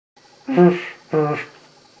This is not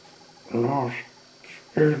enough,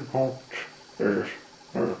 is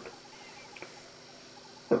it?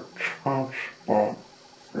 The transport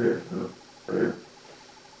is it.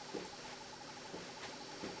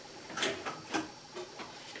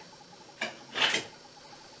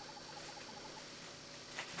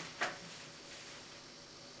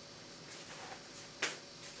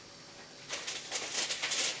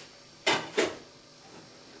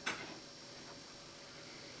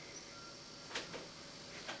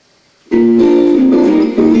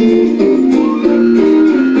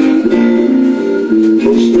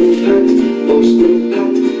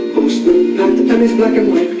 And his black and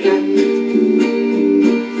white cat.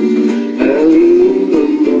 Early in the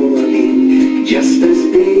morning, just as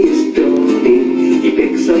day is dawning, he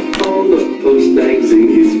picks up all the post bags in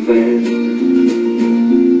his van.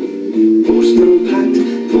 Postman Pat,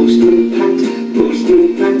 Postman Pat, Postman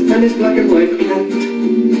Pat, and his black and white cat.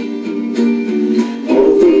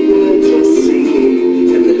 All the birds are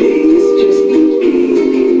singing, and the day is just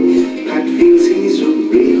beginning. Pat feels he's a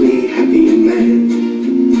really happy man.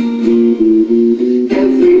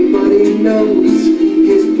 Everybody knows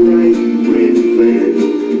his bright red van.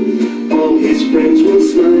 All his friends will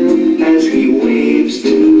smile as he waves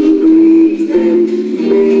to greet them.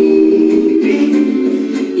 Maybe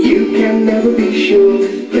you can never be sure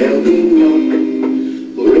there'll be knock,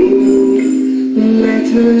 ring,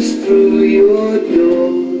 letters through your door.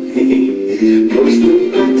 Postman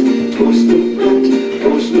Pat, Postman Pat,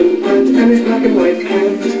 Postman Pat, and his black and white cat.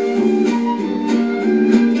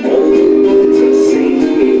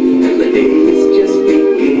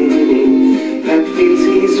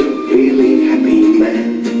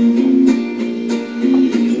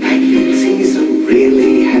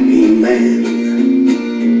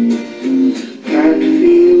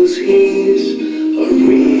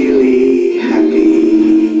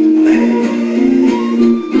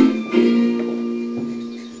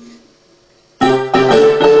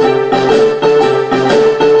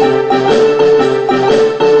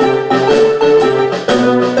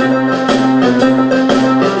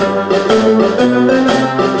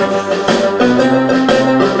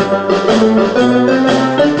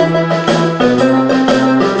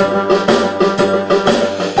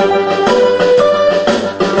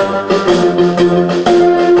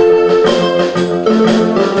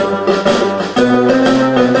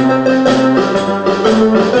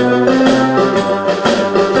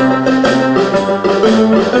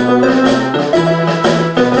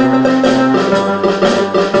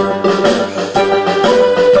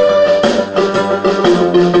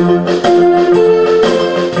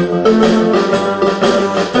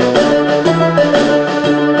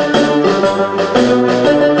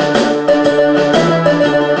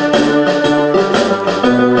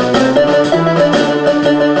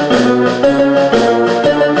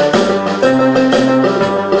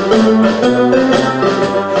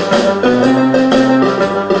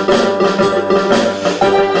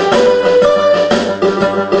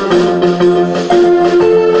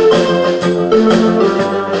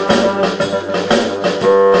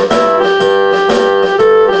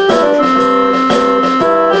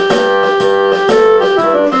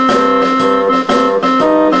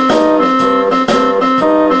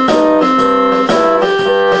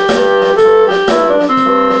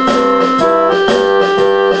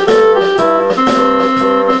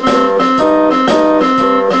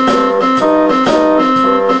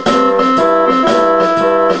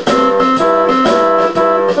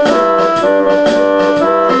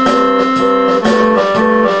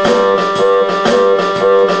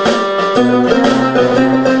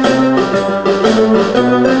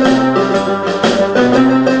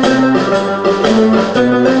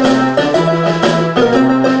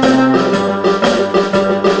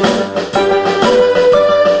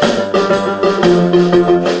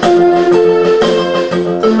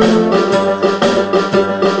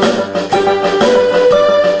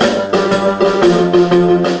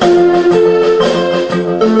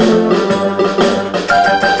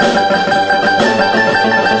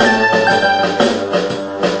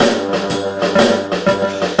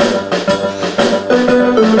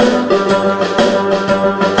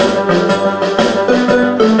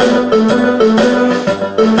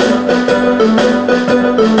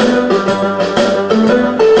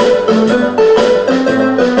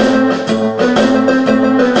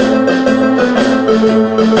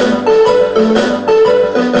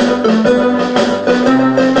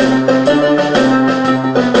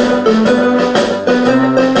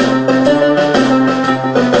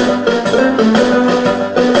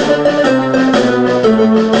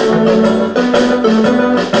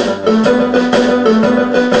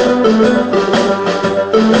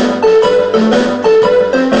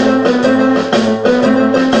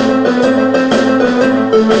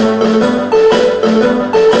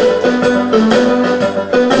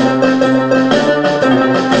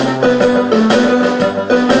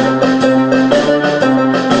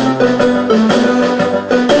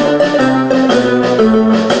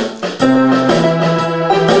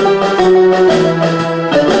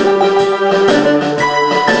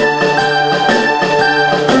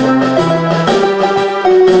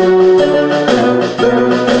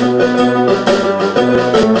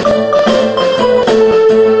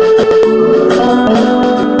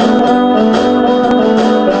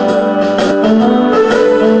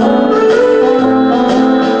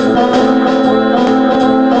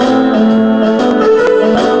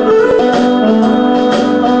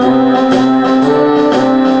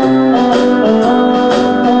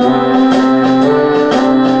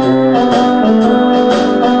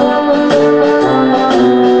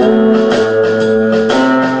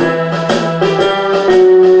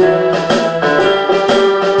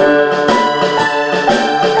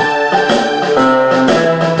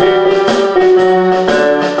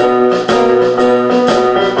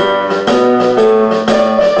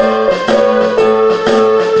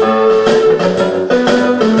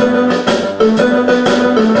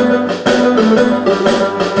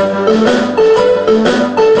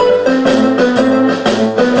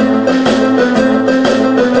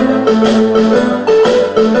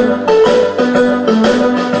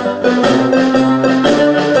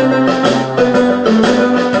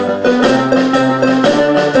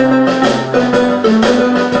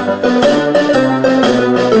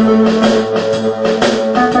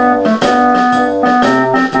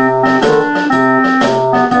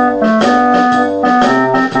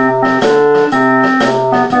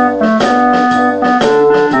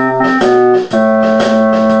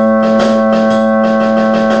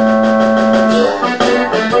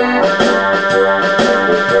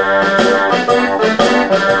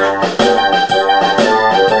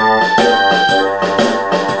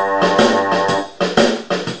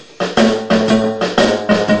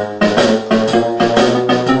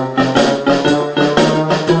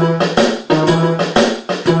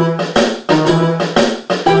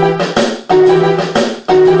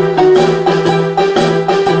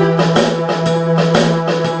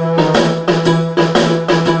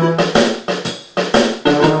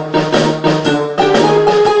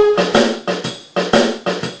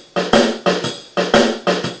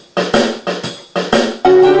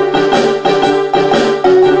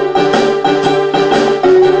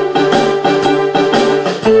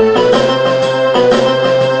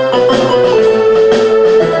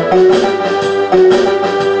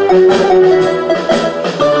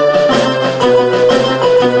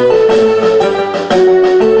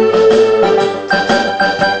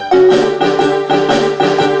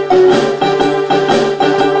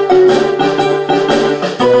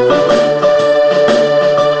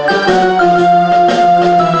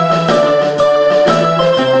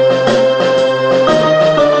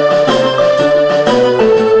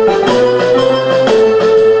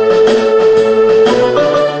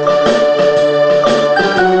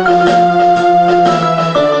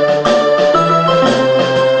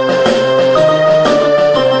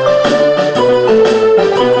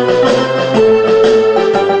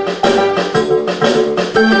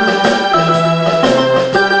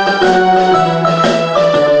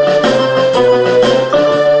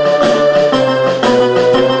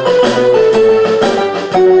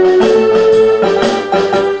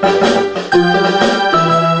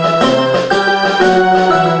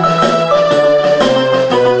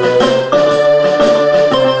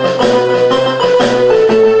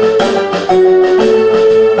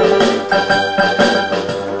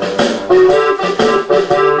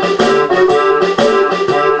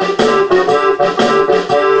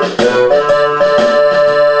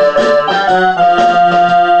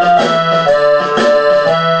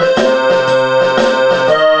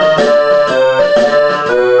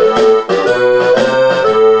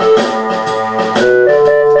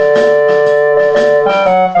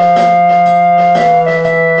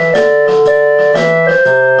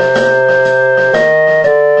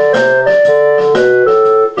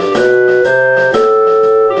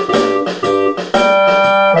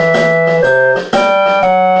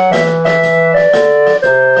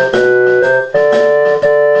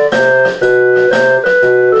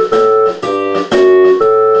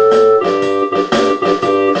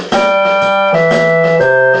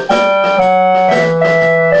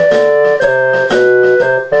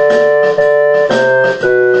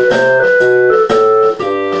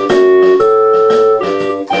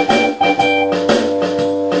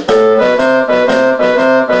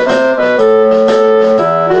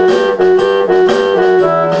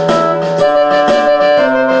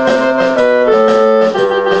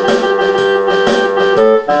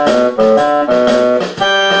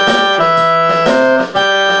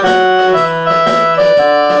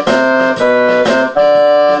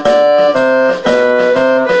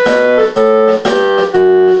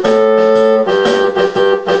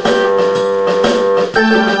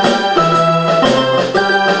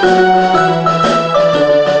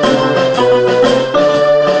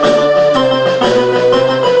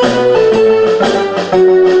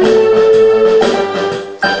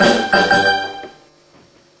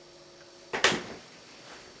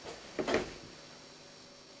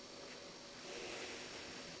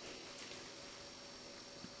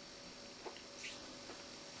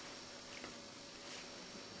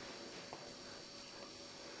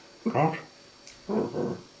 not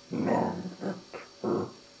long neck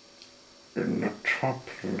in the top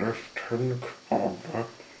left-hand corner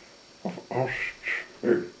of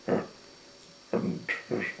Australia and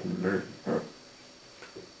Tasmania,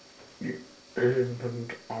 the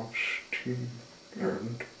island of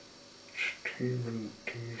Stevenland,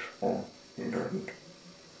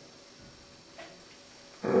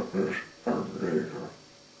 there is a river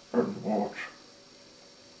and waterway.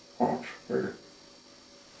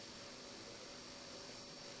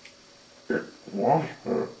 It was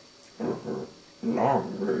a long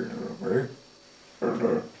railway and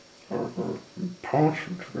a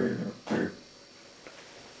important railway,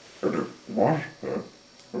 and it was a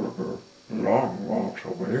long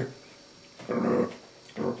waterway and a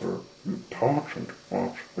important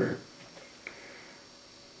waterway,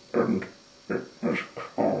 and it was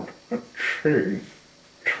called a train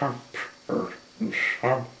transport and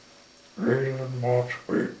sub rail and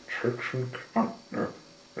waterway section company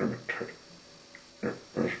limited. It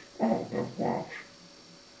was all there was.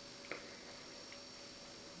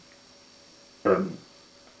 And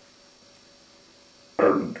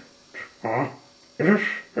it is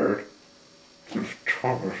said that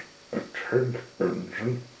Thomas the Tank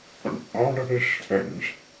Engine and all of his friends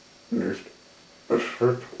used a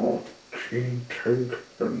so-called keen tank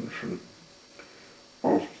engine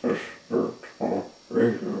of the so-called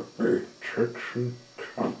railway section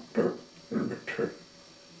company limited,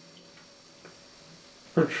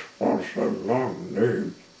 which was a long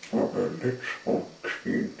name for a literal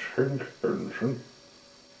keen tank engine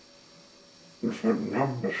with a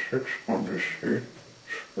number 6 on the sheet,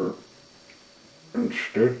 so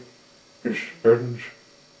instead he spends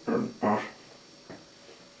an us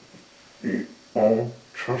the all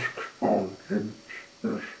tusk on him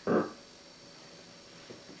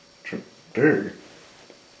today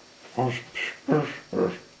was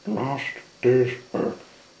Spurs' last day's work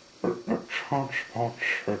at the transport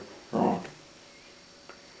shipyard,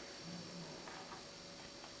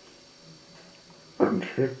 and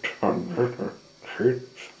he terminated his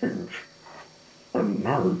things, and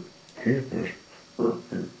now he was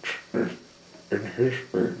working in his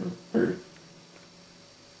railway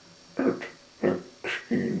at the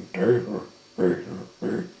Keen David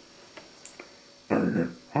railway, and it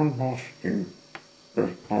almost seemed as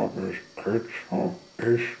part of his great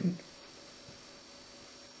salvation.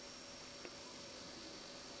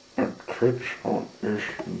 And great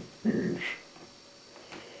salvation means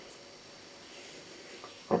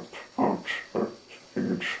a prospect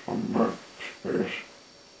in some space.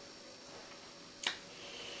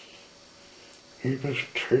 He was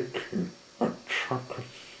taking a truck of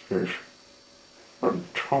fish,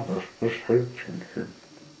 and Thomas was helping him.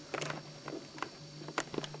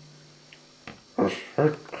 A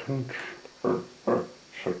second the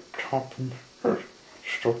top and fish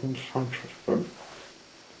stood in front of them.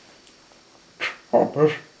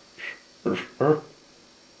 Thomas is the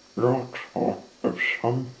daughter of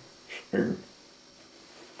something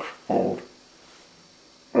called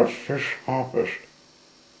a fish harvest.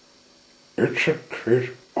 It's a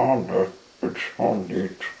great honor which one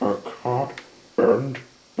needs a card and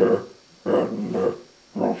the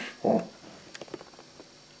gospel.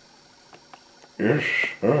 Yes,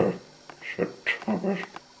 sir, said Thomas,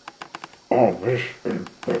 always been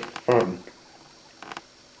the fun.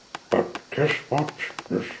 But guess what,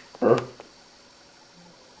 mister?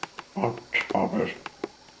 What Thomas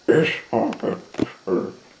is on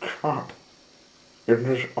the card in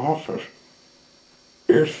his office.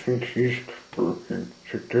 I think he's working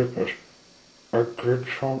to give us a good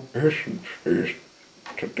salvation feast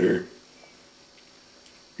today.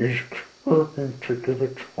 He's working to give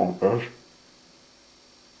it to us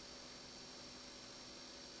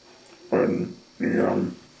when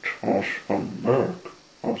the toss from milk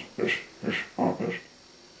of this harvest.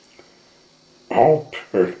 I'll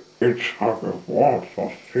bet it's a reward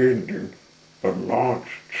for feeding the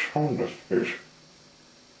large tuna fish.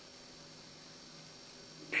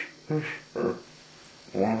 Mr.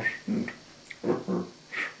 wasn't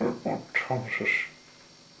sure what Thomas's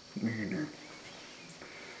meaning,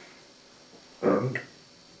 and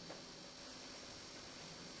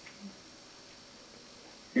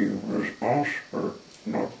he was also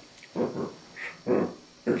not sure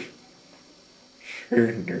if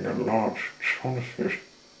feeding a large tuna fish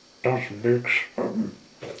does make some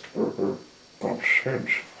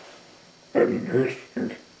sense, and they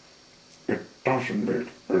think it doesn't make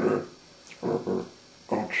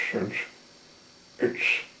God sense. It's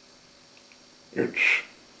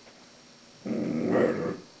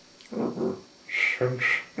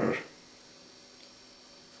senseless.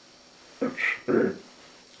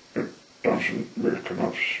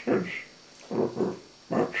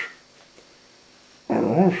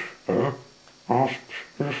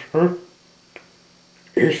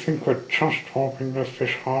 having the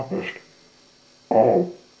fish harvest.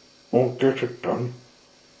 All will get it done,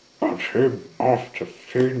 but him off to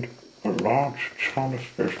feed a large ton of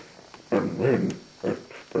fish and win it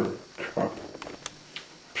will come.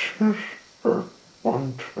 Sister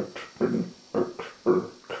wanted to win it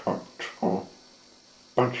will come too,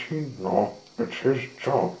 but he knew that his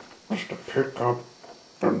job was to pick up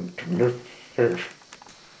and deliver fish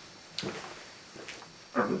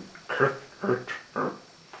and catch it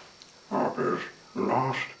of his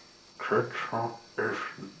last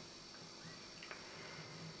situation.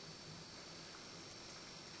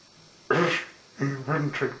 As he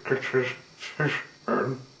went to get his fish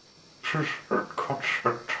in, Sister caught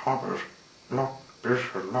the Thomas not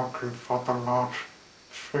busy looking for the large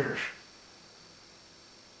fish.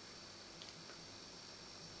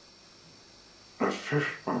 The fish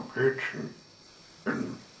were waiting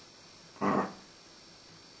in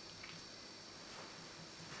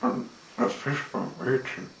and the fish were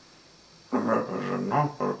waiting, and there was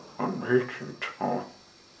another one waiting too.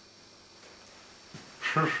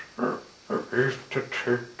 Sister agreed to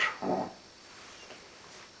take two.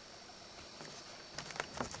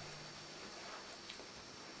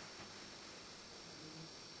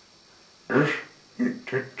 As he did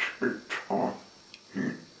take two, he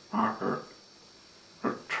ordered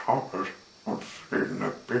the Thomas was feeding a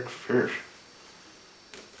big fish.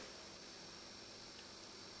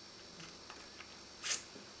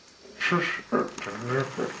 Sister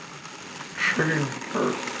delivered chamber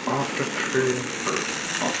after chamber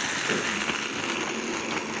of fish.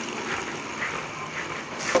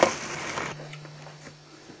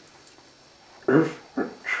 As the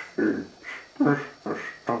Sister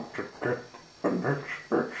stopped to get the next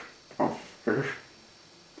batch of fish,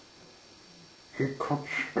 he caught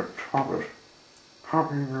the Thomas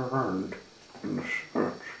hopping around in the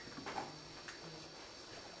search.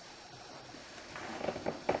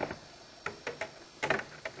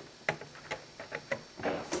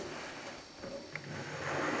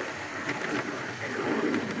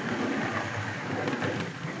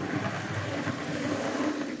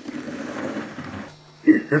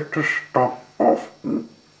 He had to stop often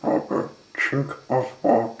for the chink of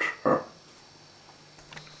water.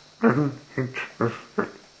 Then he twisted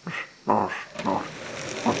his last knot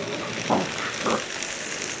on the monster.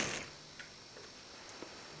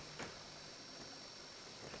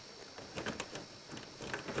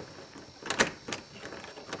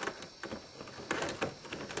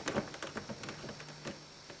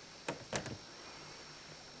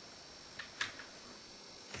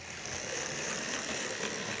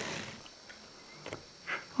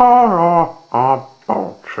 Hello,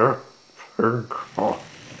 about to think of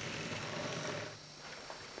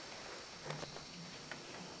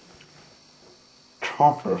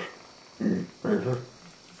Thomas, he made it,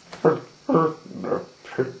 had eaten a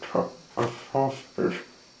picture of sausage,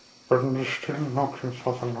 but was still looking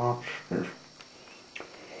for the large fish.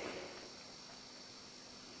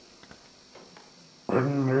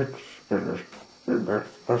 When they'd finished, he met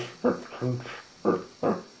Westman's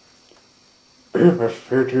birthday. He was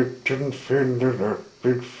afraid he didn't find a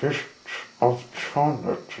big fish of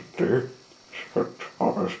China today, said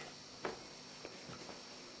Thomas.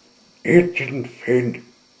 He didn't find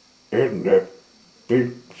any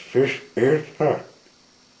big fish either,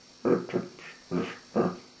 said the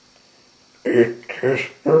sister. It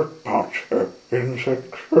tasted butter in the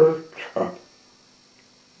culture.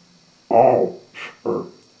 Oh, said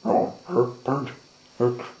your husband,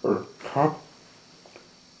 it's a cup,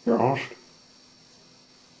 he asked.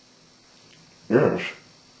 Yes,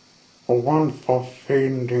 the one for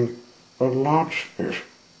finding the large fish,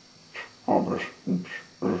 Thomas and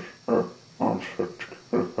Sister answered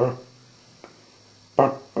together.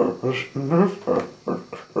 But there was never a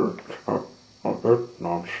culture of that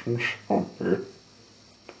nonsense on me.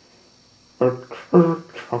 The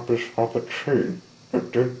culture is for the chain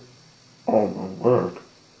that did all the work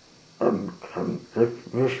and can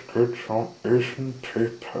get this kid on Asian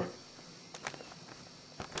paper.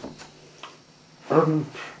 And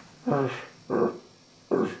as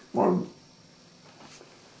one,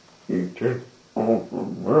 he did all the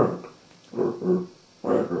work,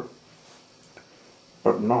 well,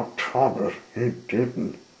 but not Thomas, he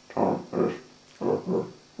didn't, Thomas,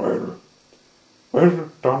 well, well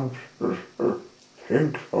done, sister,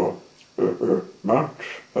 think so,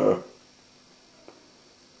 much,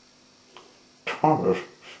 Thomas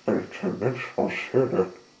spent a little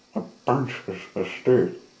considered a bunch of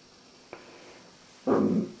mistake.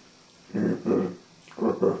 And he was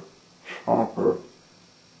with a sorrow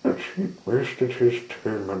that he'd wasted his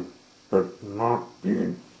time and had not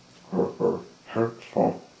been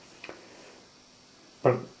helpful.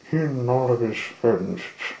 but he and all of his friends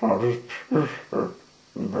started Sister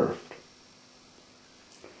left.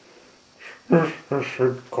 Sister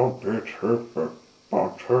said God beat her, but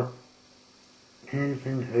her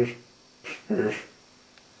leaving his space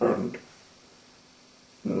and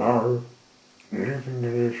now living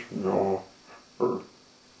in his law.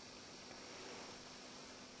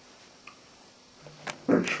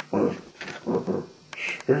 It was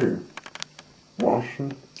she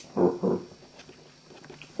wasn't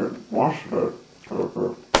it wasn't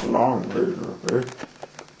long reasonably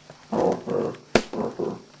or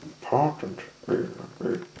important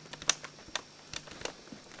reasonably.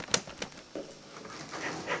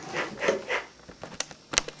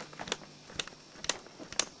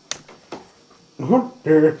 What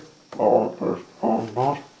did all this or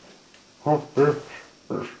not? What this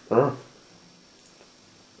is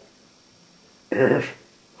is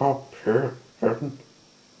up here and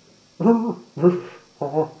this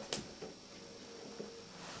or